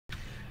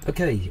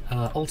Okay,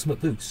 ultimate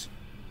boots.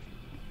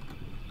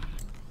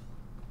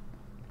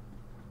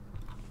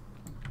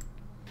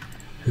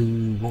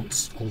 Who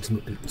wants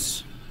ultimate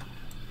boots?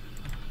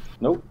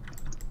 Nope.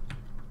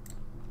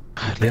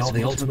 They are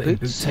the ultimate in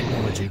boot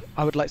technology.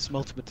 I would like some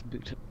ultimate in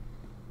boot.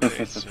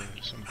 It's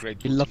some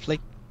great Be lovely.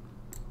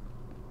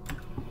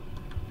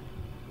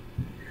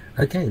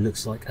 Okay,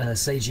 looks like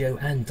Seijio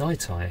and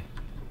Daitai.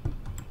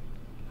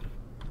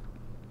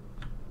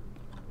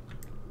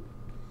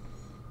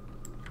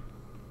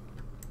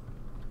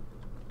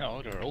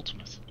 No, they're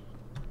ultimate.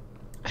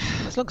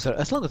 As long as they're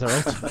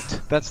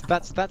ultimate, that's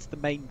the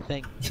main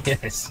thing.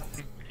 Yes.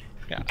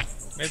 Yeah,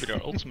 maybe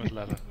they're ultimate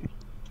leather.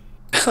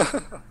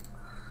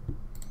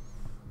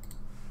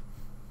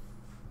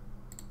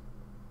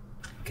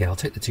 Okay, I'll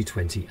take the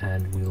 220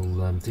 and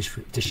we'll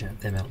dish out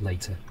them out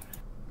later.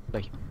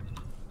 Like,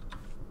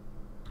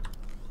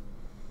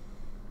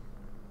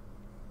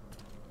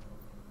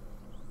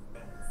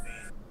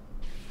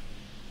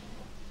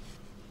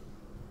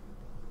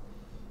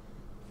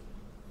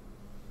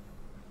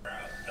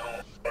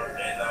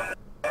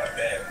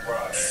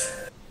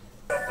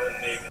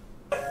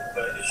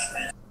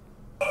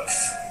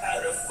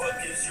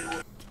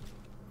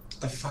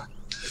 The fuck?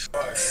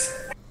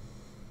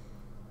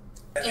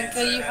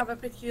 Inca, you have a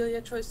peculiar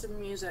choice in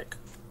music.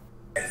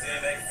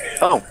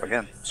 Oh,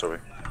 again, sorry.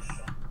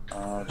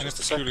 And Just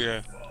a a second.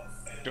 peculiar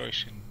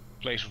choice in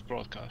place of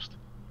broadcast.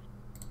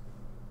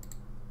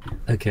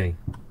 Okay.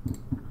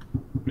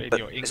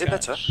 Radio But is it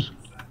better?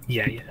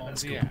 Yeah, On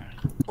that's the cool. air.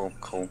 Oh,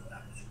 cool.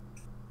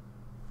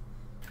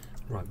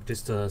 Right,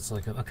 just it's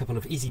like a couple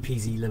of easy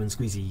peasy lemon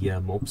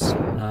squeezy mobs.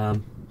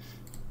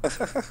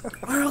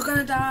 We're all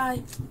gonna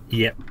die.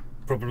 Yep,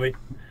 probably.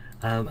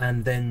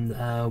 And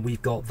then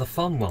we've got the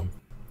fun one.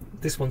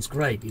 This one's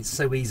great. It's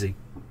so easy.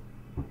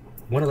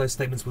 One of those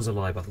statements was a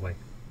lie, by the way.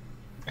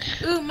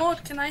 Ooh,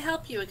 Maud, can I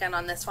help you again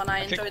on this one?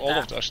 I think enjoyed all that.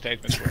 of those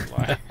statements were a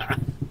lie.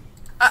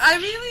 I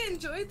really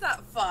enjoyed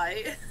that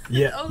fight.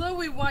 Yeah. Although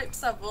we wiped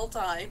several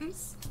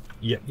times.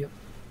 Yep.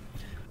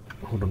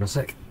 Hold on a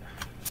sec.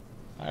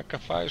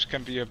 Calphayrus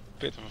can be a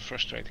bit of a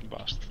frustrating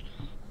bastard.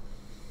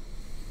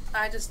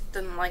 I just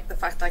didn't like the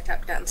fact I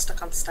kept getting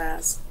stuck on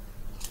stairs.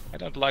 I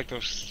don't like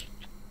those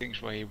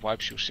things where he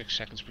wipes you 6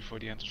 seconds before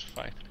the end of the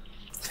fight.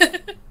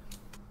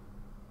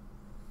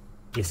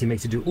 Yes, he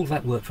makes you do all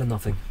that work for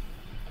nothing.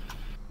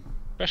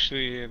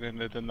 Especially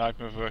the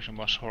Nightmare version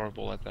was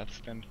horrible at that.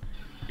 Then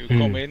you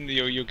come in,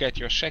 you get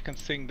your second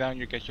thing down,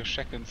 you get your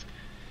second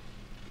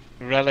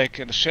relic,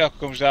 and the circle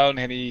comes down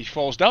and he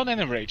falls down and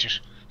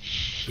enrages.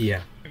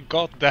 Yeah.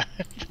 God damn.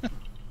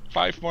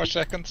 5 more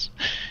seconds.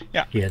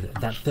 Yeah. Yeah,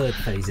 that third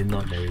phase in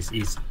Nightmare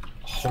is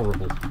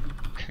horrible.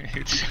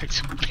 it's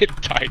a bit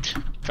tight,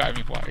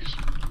 timing wise.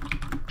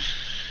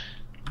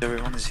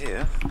 Everyone is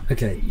here.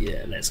 Okay,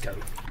 yeah, let's go.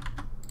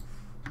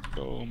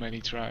 So many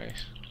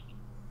tries.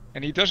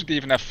 And he doesn't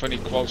even have funny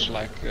quotes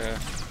like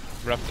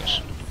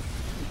Raptors.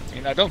 I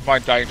mean, I don't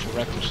mind dying for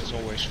Raptors, it's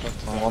always fun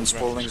to die One for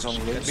spawning Raptors, is on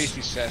but loose. At least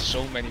he says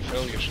so many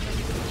failures and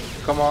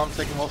everything. Come on,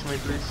 take him off me,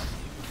 please.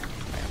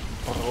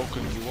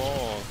 Broken you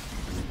all.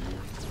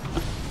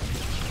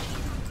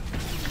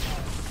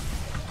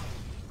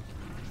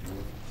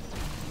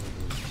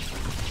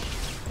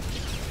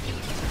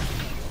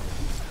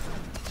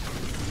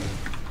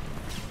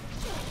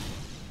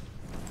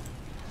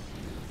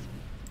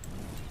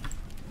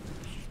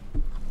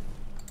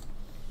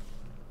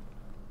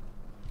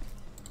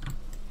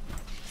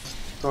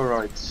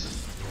 Alright.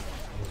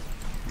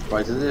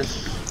 Right it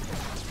is.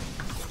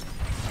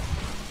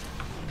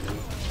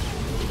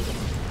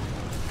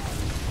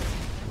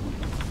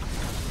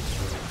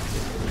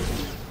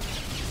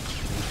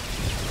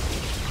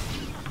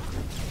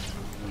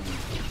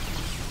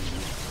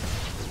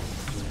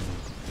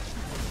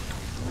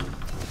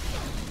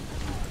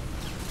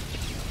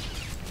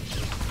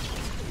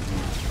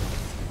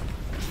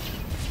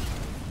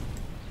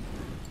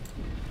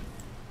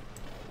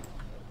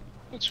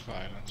 That's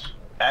violence.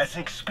 As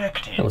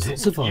expected, That was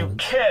lots of you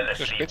violence.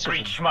 carelessly Just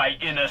breached my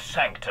inner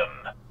sanctum.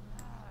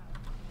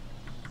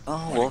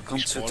 Oh, welcome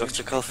to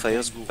Dr.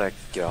 Calphayrus'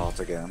 backyard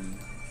again.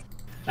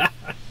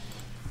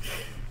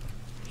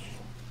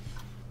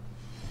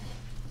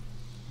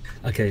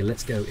 Okay,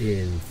 let's go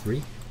in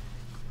 3,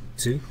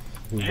 2,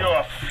 1.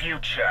 Your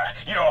future,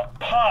 your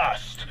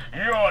past,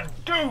 your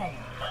doom.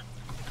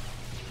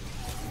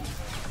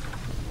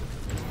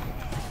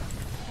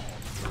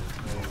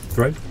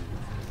 Throw.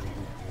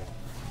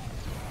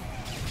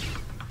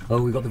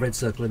 Oh, we got the red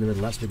circle in the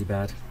middle. That's really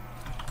bad.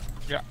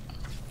 Yeah.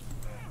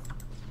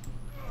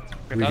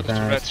 Really Without the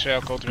bad. red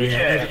circle, there is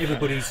Yeah, no-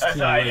 everybody's As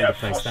too I all over the have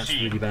place. That's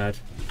foreseen. really bad.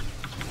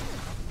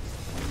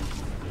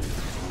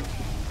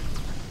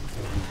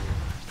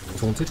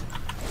 Taunted.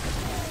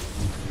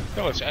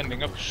 No, it's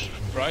ending up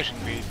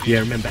surprisingly. Yeah,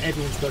 remember,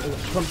 everyone's got to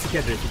come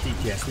together at the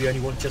DPS. We only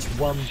want just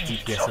one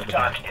Seeds DPS at of the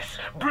back. darkness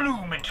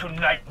bloom into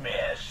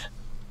nightmares.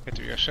 Get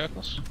to your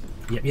circles.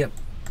 Yep.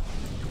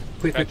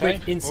 Quick,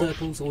 Right, in move.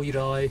 circles or you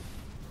die.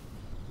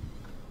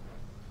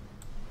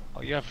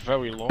 Oh, you have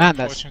very long. Man,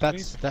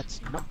 unfortunately.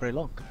 that's not very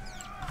long.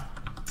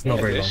 It's not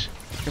very long.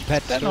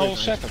 Compared to 10 story whole mode.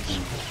 seconds.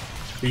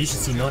 But you should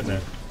see Nightmare.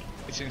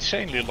 It's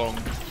insanely long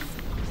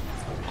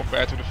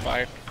compared to the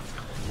 5.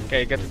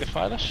 Okay, get the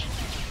defilers.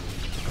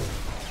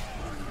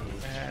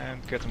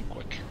 And get them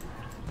quick.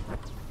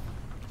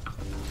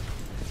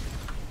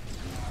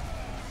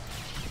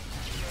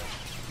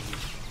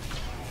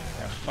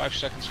 Yeah, 5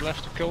 seconds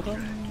left to kill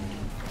them.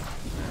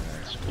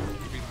 It's going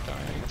to be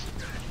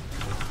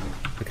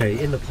tight.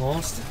 Okay, in the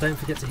past, don't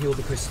forget to heal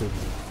the crystal.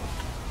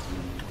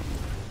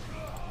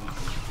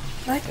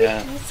 Why do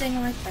Yeah. anything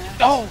like that?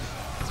 Oh!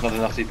 It's not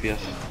enough DPS.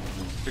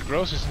 The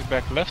growth is in the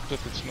back left, but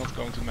it's not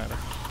going to matter.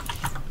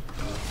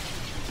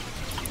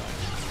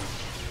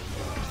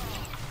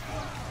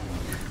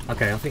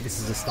 Okay, I think this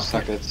is a stuck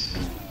Suck hit. it.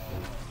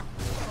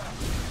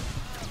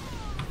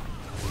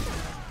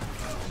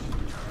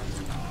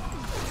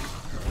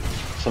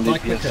 Some Buy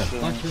DPS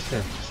quicker, buy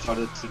quicker.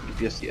 started to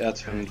DPS the ad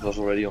when it was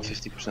already on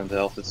 50%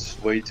 health.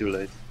 It's way too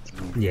late.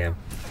 Yeah.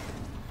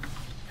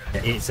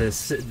 Yeah, it's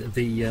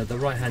the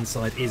right hand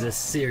side is a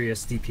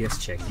serious DPS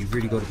check. You've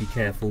really got to be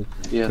careful.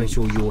 Yeah. Make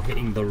sure you're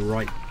hitting the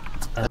right.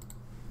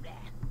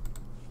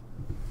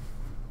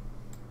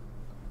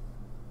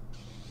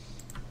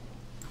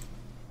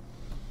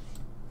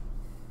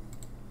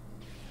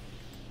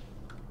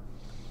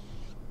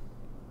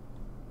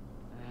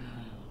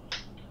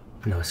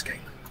 No escape.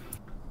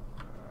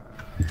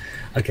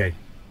 Okay.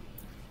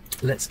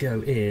 Let's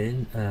go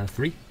in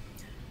 3,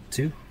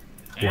 2,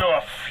 1.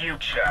 Your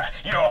future,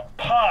 your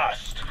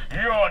past,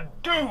 your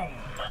doom.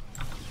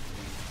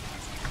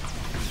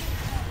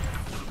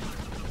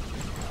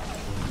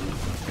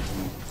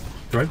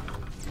 Throw.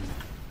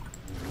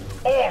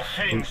 All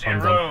things I'm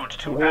done. erode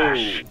to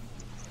ash.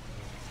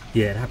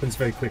 Yeah, it happens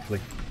very quickly.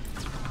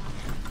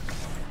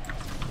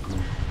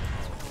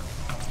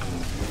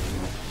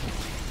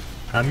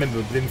 Remember,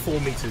 within 4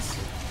 meters.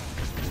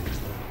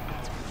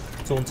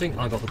 Taunting,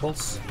 I got the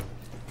boss.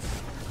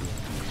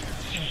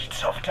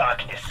 Seeds of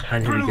darkness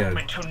And here we bloom go.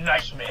 into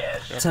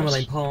nightmares.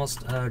 Tamerlane past,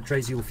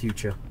 Draziel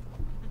future.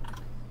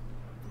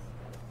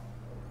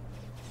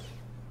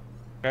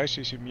 Guys,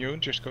 he's immune,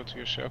 just go to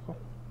your circle.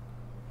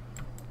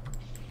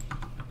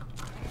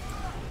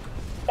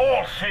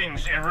 All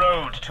things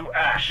erode to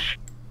ash.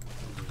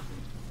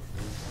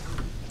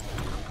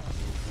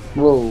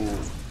 Whoa.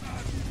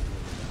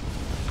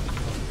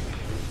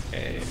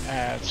 Okay,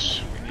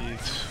 ads. We need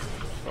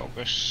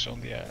focus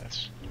on the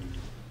ads.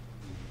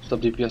 Stop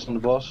DPS on the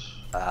boss.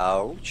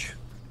 Ouch.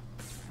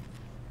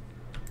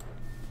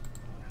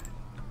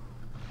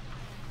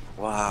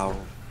 Wow.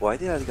 Why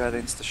did I get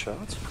insta shot?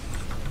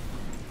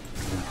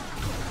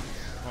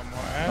 One more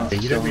ad. Yeah,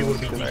 you don't really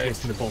want to be Right.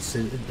 DPSing the boss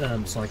in,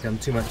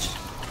 like too much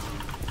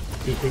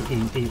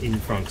in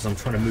front because I'm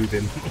trying to move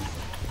him.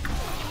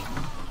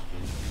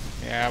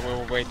 Yeah, we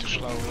were way too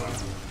slow.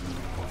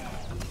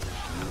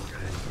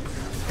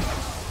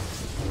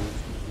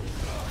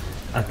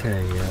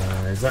 Okay,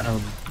 is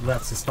that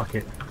that's a stuck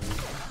it.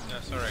 Yeah,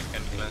 sorry, I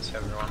can't cleanse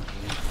everyone.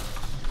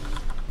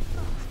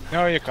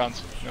 No, you can't.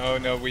 No,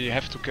 no, we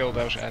have to kill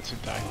those ads in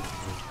time.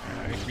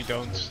 If we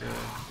don't,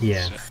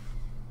 Yeah. it's,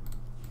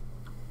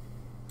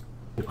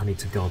 I need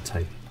to guard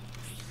tape.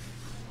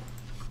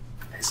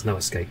 There's no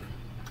escape.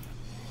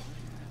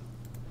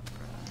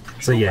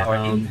 So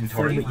yeah, you've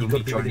got to be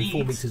within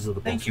 4 meters of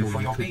the boss,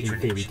 or you could in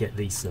theory get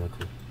the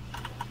circle.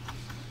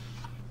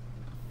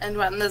 And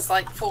when there's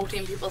like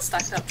 14 people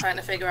stacked up trying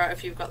to figure out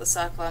if you've got the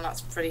circle, and that's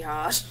pretty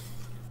hard.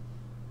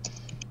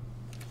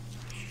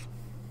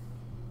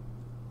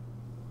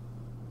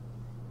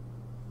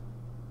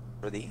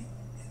 Ready?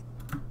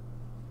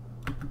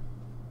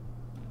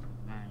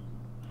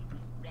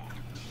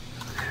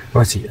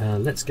 Righty,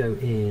 let's go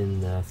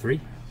in 3,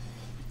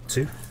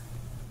 2,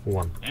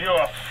 1.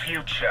 Your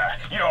future,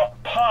 your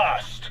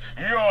past,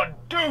 your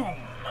doom.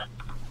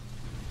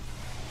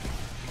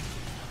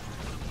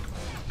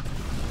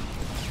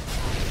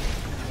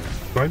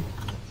 Throw.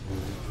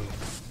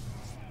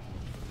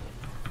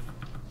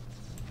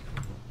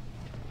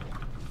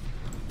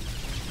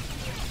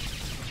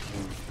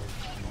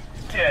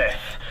 Death,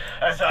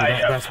 as I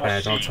have That's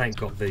bad. Our foreseen. tank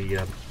got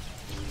the.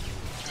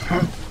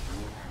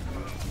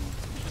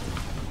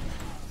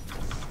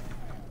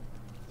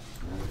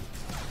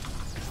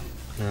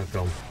 Oh,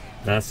 gone.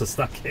 That's the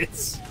stuck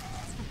hits.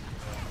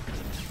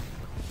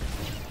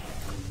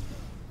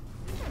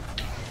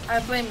 I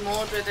blame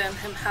Mordred and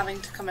him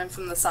having to come in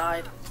from the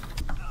side.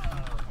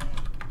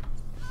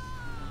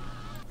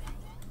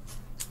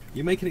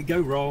 You're making it go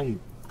wrong.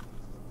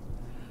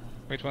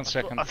 wait 1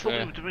 second. I thought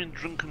we were doing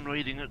drunken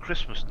raiding at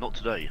Christmas, not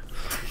today.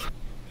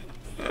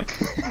 An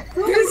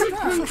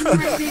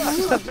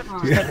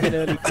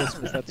early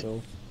Christmas, that's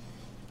all.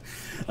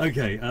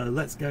 Okay,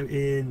 let's go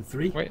in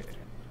 3.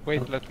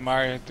 Wait, let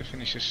Mario to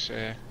finish his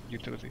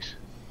utilities.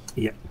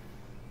 Yep.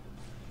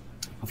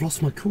 I've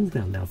lost my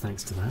cooldown now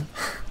thanks to that.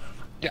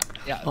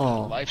 Yeah,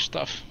 Oh. life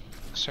stuff.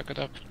 Suck it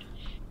up.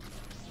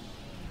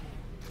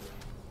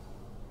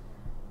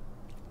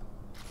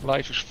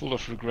 Life is full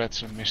of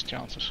regrets and missed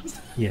chances.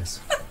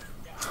 Yes.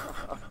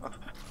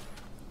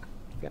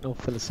 Getting all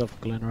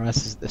philosophical in our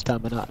asses at this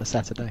time of night on a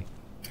Saturday.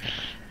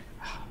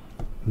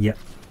 Yep.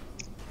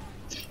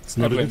 It's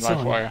not a good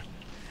sign. Fire.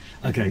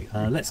 Okay,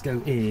 let's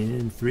go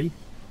in 3,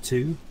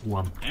 2,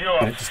 1. Your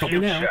Don't stop me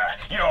now. future,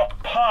 your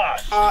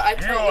past, I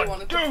totally your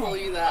wanted to doom. pull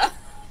you there.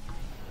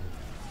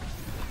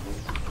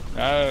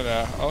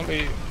 No,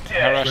 only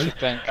harass the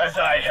tank. As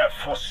I have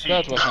foreseen.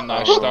 That was a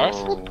nice start.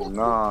 Oh,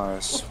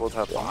 nice. What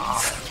happened?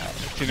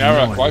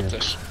 Tinara No wiped idea.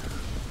 us.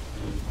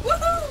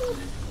 Woohoo!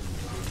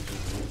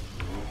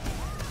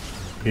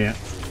 Yeah.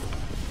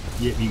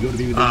 Yeah, you got to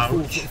be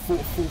within 4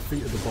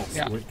 feet of the box,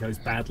 Yeah. or it goes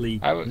badly.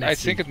 I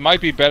messy. think it might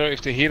be better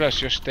if the healers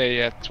just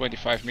stay at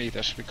 25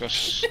 meters,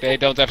 because they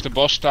don't have the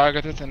boss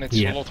targeted and it's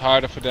Yeah. a lot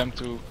harder for them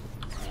to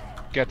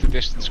get the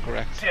distance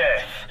correct.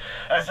 Death,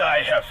 as I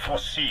have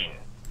foreseen.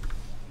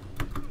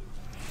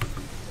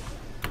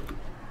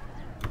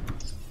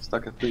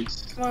 Stuck it,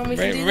 please. Come on, we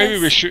can do Maybe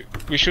this.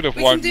 we should have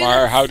We warned can do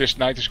Mar this. how this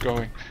night is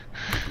going.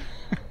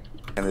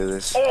 And it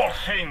is. All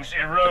things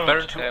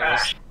erode to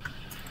ash.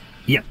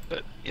 Yeah,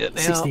 Yeah,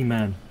 they 16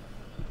 man.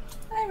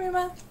 Hi,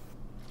 Ruma.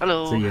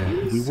 Hello. So yeah,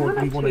 we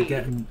want to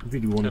get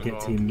really want to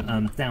get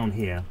him down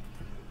here,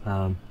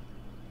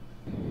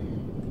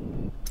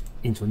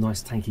 into a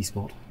nice tanky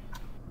spot.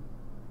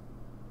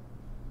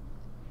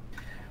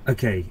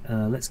 Okay,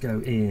 let's go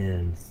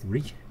in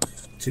 3,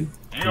 2.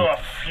 Your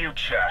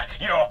future,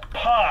 your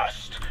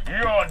past,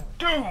 your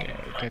doom. Okay,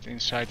 get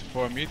inside the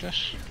 4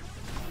 meters.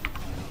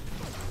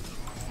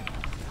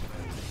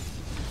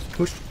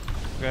 Push.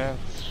 That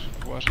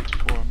wasn't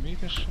 4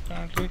 meters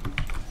apparently.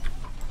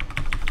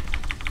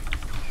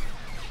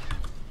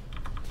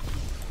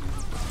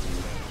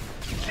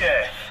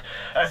 Death,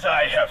 as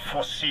I have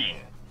foreseen.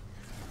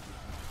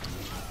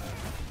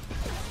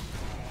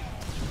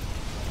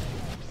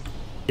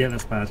 Yeah,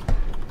 that's bad.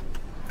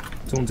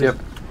 Taunted. Yep.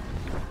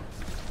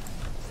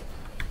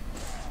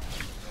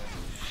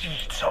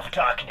 Seeds of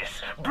darkness,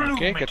 bloom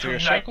Okay, get to your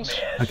into circles.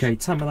 nightmares. Okay,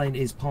 Tamerlane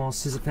is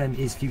past, Sizzafem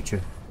is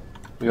future.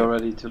 We are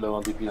already too low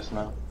on DPS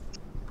now.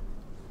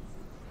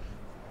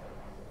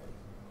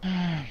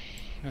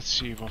 Let's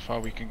see how far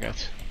we can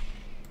get.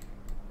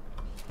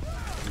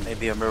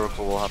 Maybe a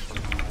miracle will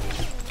happen.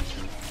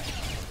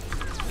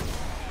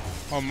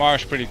 Oh,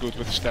 Mar's pretty good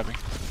with the stabbing.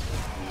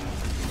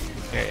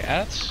 Okay,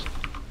 ads.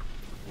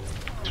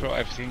 Throw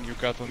everything you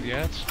got on the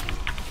ads.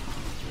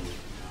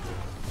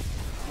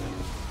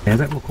 Yeah,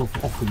 don't look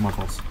off with my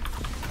boss.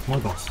 My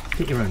boss.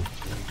 Hit your own.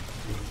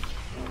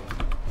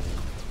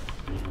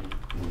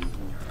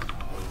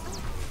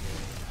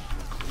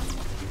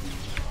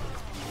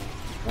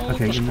 Well, it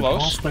Okay, was in the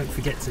close. past, don't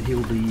forget to heal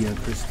the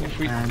crystal. If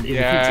we- and in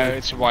yeah, the future,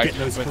 it's a wipe, get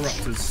those but-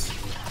 corruptors.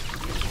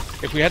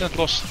 If we hadn't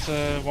lost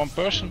one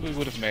person, we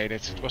would have made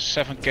it. It was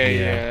 7k,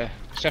 Yeah.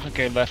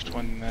 7k left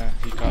when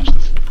he cast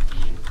it.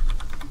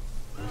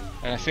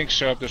 And I think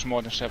Serb does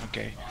more than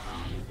 7k.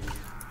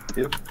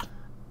 Yep.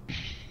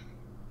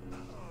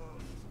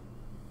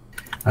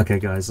 Okay,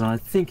 guys, I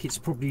think it's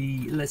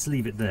probably let's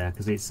leave it there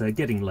because it's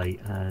getting late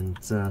and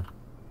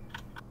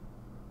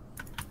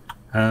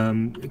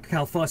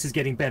Calphayrus is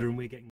getting better and we're getting.